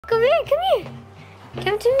Come here, come here.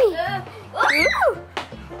 Come to me. Ooh.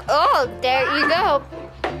 Oh, there you go.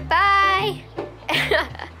 Bye.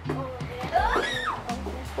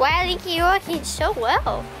 Wow, Linky, you're walking so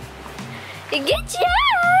well. Good job.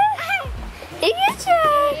 Good job.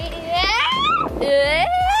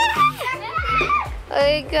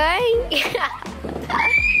 Okay.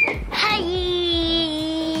 Hi.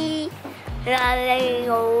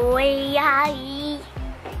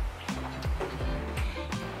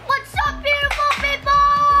 What's up, beautiful people?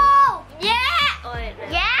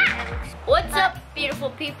 What's up, beautiful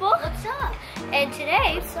people? What's up? And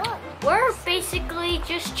today, we're basically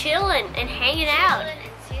just chilling and hanging out.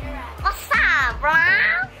 What's up, bro?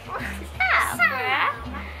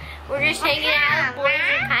 We're just hanging out. Boys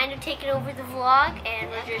are kind of taking over the vlog, and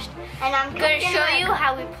we're just I'm gonna show you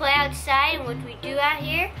how we play outside and what we do out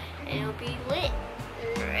here, and it'll be lit.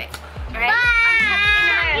 Alright.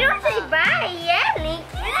 Bye. You don't say bye yet, Linky.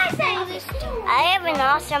 I have an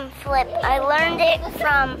awesome flip. I learned it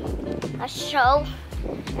from a show,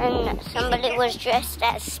 and somebody was dressed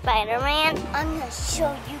as Spider-Man. I'm gonna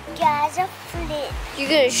show you guys a flip. You're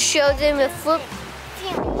gonna show them a flip?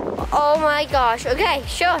 Oh my gosh. Okay,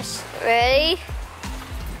 show us. Ready?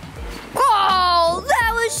 Oh,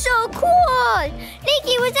 that was so cool!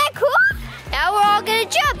 Nikki, was that cool? Now we're all gonna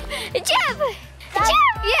jump! Jump!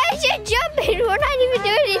 Jump! Yeah, you're jumping! We're not even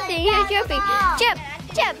doing anything. You're jumping. Jump!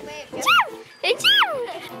 Jump! Jump! Jump!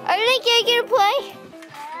 Are you gonna play?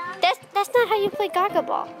 That's not how you play Gaga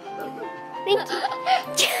Ball.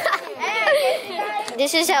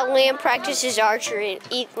 This is how Liam practices archery.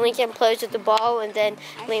 Lincoln plays with the ball and then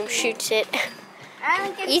Liam shoots it.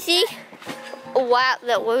 Easy? Wow,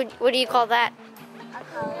 what do you call that? I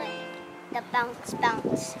call it the bounce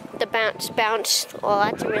bounce. The bounce bounce. Well,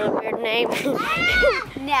 that's a really weird name.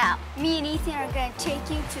 Now, me and Ethan are going to take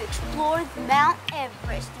you to explore Mount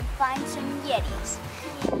Everest and find some Yetis.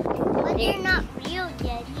 But they're not real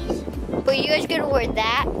Yetis. But you guys gonna wear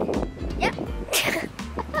that? Yep.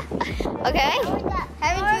 Okay.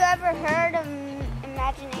 Haven't you ever heard of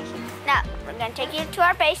imagination? Now, we're going to take you to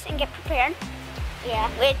our base and get prepared. Yeah.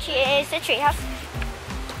 Which is the treehouse.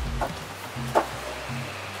 A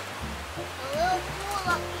little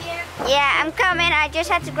cool up here. Yeah, I'm coming. I just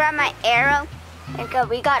had to grab my arrow. And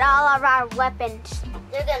we got all of our weapons.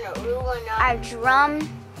 They're going to ruin our drum,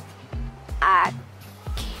 our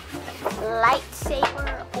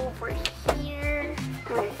lightsaber over here.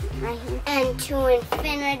 Right here. And two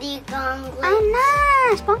infinity gauntlets. Oh,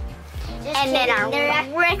 nice. And then our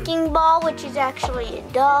wrecking ball, which is actually a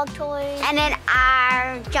dog toy. And then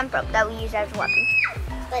our jump rope that we use as a weapon.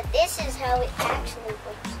 But this is how it actually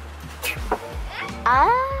works.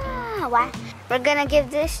 Ah, wow. We're gonna give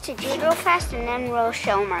this to Jude real fast, and then we'll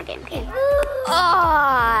show him our game cube.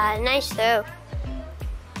 Oh, nice though.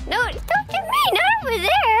 No, don't get me, not over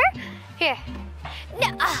there. Here. No.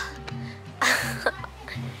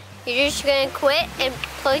 You're just gonna quit and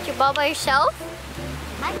play with your ball by yourself?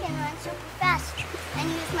 I can run super fast and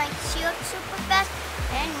use my shield super fast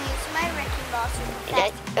and use my wrecking ball super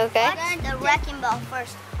fast. Okay. The wrecking ball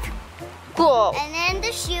first. Cool. And then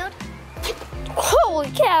the shield.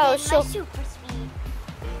 Holy cow! And my super speed.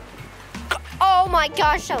 Oh my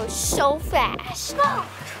gosh, that was so fast. Go.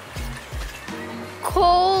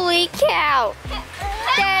 Holy cow!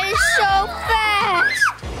 That is so fast.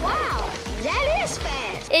 Wow, that is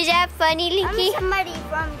fast. Is that funny, Linky? I'm somebody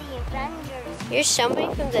from the Avengers. You're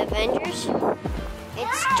somebody from the Avengers?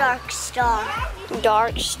 It's Dark Star.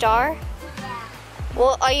 Dark Star?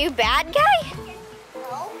 Well, are you a bad guy?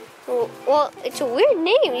 No. Well, it's a weird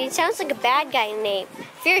name. It sounds like a bad guy name.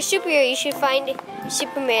 If you're a superhero, you should find a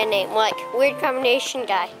Superman name, like weird combination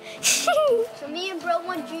guy. So me and Bro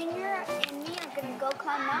One Jr. and me are gonna go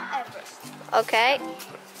climb Mount Everest. Okay.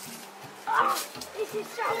 Oh, this is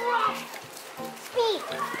so rough. Speed.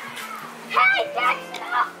 Hey, that's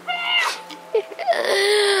not fair.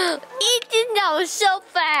 Ethan, that was so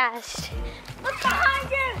fast. Look behind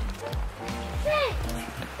you.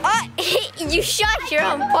 You shot your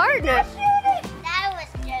own partner. That was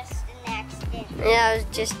just an accident. Yeah, it was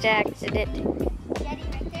just an accident. Yeti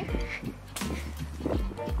right there.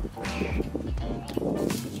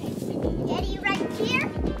 Yeti right here.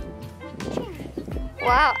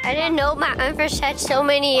 Wow, I didn't know Mount Everest had so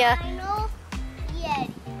many. Final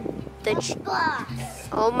Yeti. The boss.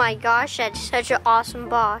 Oh my gosh, that's such an awesome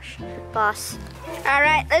boss. All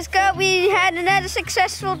right, let's go. We had another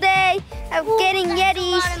successful day of getting Yetis.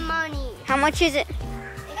 A lot of money. How much is it?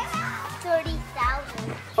 It's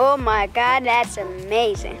 30,000. Oh my God, that's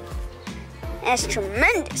amazing. That's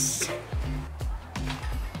tremendous.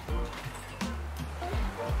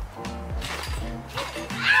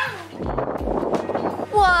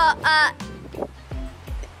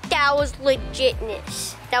 That was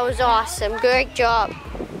legitness. That was awesome. Great job.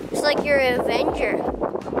 It's like you're an Avenger.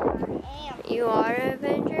 You are an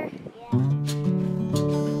Avenger?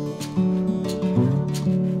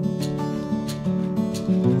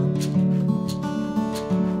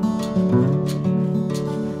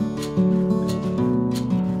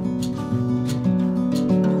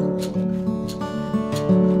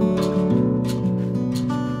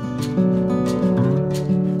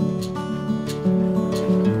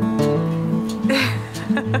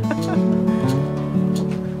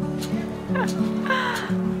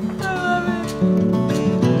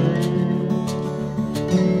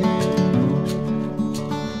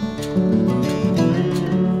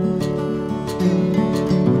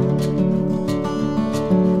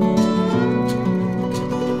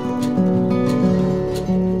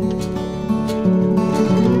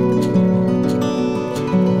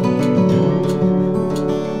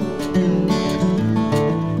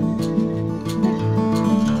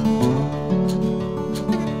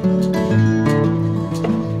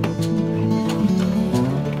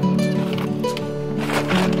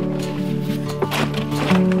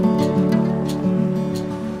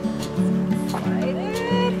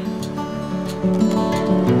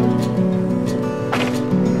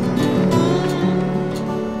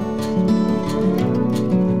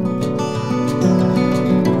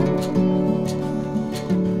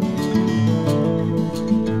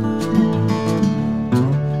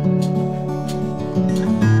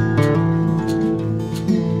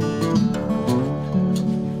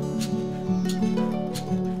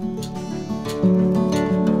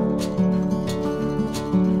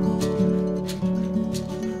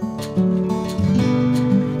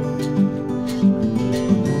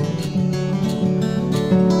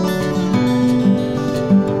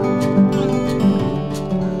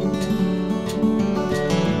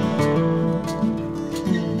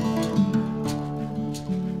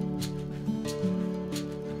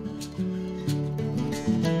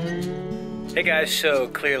 Hey guys, so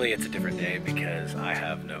clearly it's a different day because I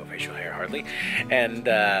have no facial hair hardly, and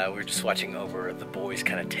we're just watching over the boys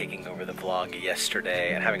kind of taking over the vlog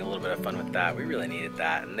yesterday and having a little bit of fun with that. We really needed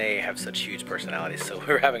that, and they have such huge personalities, so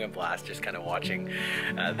we're having a blast just kind of watching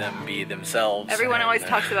them be themselves. Everyone always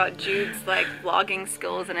talks about Jude's like vlogging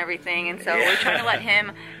skills and everything, and so we're trying to let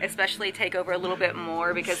him especially take over a little bit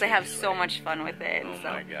more because they have so much fun with it. Oh so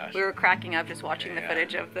my gosh. We were cracking up just watching the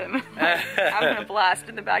footage of them having a blast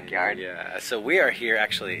in the backyard. Yeah, so we are here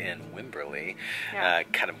actually in Wimberley,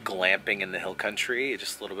 kind of glamping in the hill country,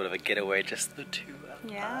 just a little bit of a getaway, just the two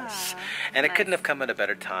of us. And it couldn't have come at a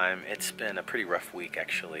better time. It's been a pretty rough week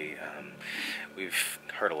actually. We've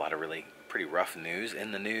heard a lot of really pretty rough news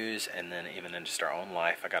in the news, and then even in just our own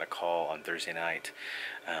life. I got a call on Thursday night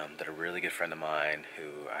that a really good friend of mine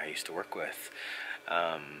who I used to work with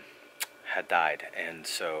had died, and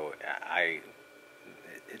so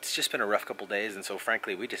it's just been a rough couple days, and so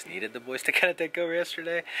frankly we just needed the boys to kind of take over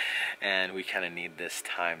yesterday, and we kind of need this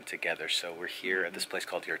time together. So we're here at this place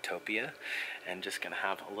called Utopia and just gonna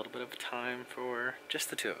have a little bit of time for just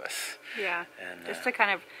the two of us. Yeah, and just to kind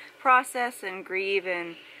of process and grieve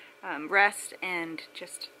and rest and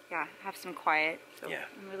just have some quiet. So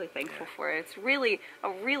I'm really thankful for it. It's really a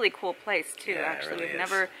really cool place too. Actually, really we've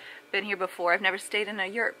never been here before. I've never stayed in a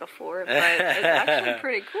yurt before, but it's actually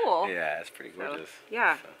pretty cool. Yeah, it's pretty gorgeous. So,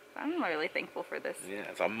 yeah, so I'm really thankful for this. Yeah,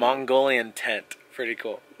 it's a Mongolian tent. Pretty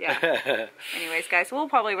cool. Yeah. Anyways, guys, we'll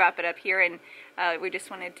probably wrap it up here, and we just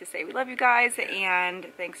wanted to say we love you guys, and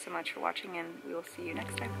thanks so much for watching, and we will see you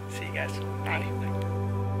next time. See you guys. Bye.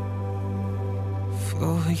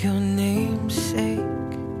 For your name's sake,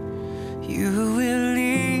 you will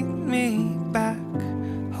lead me back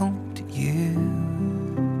home to you.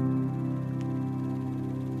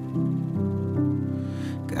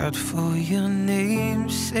 God, for your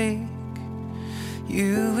name's sake,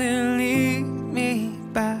 you will lead me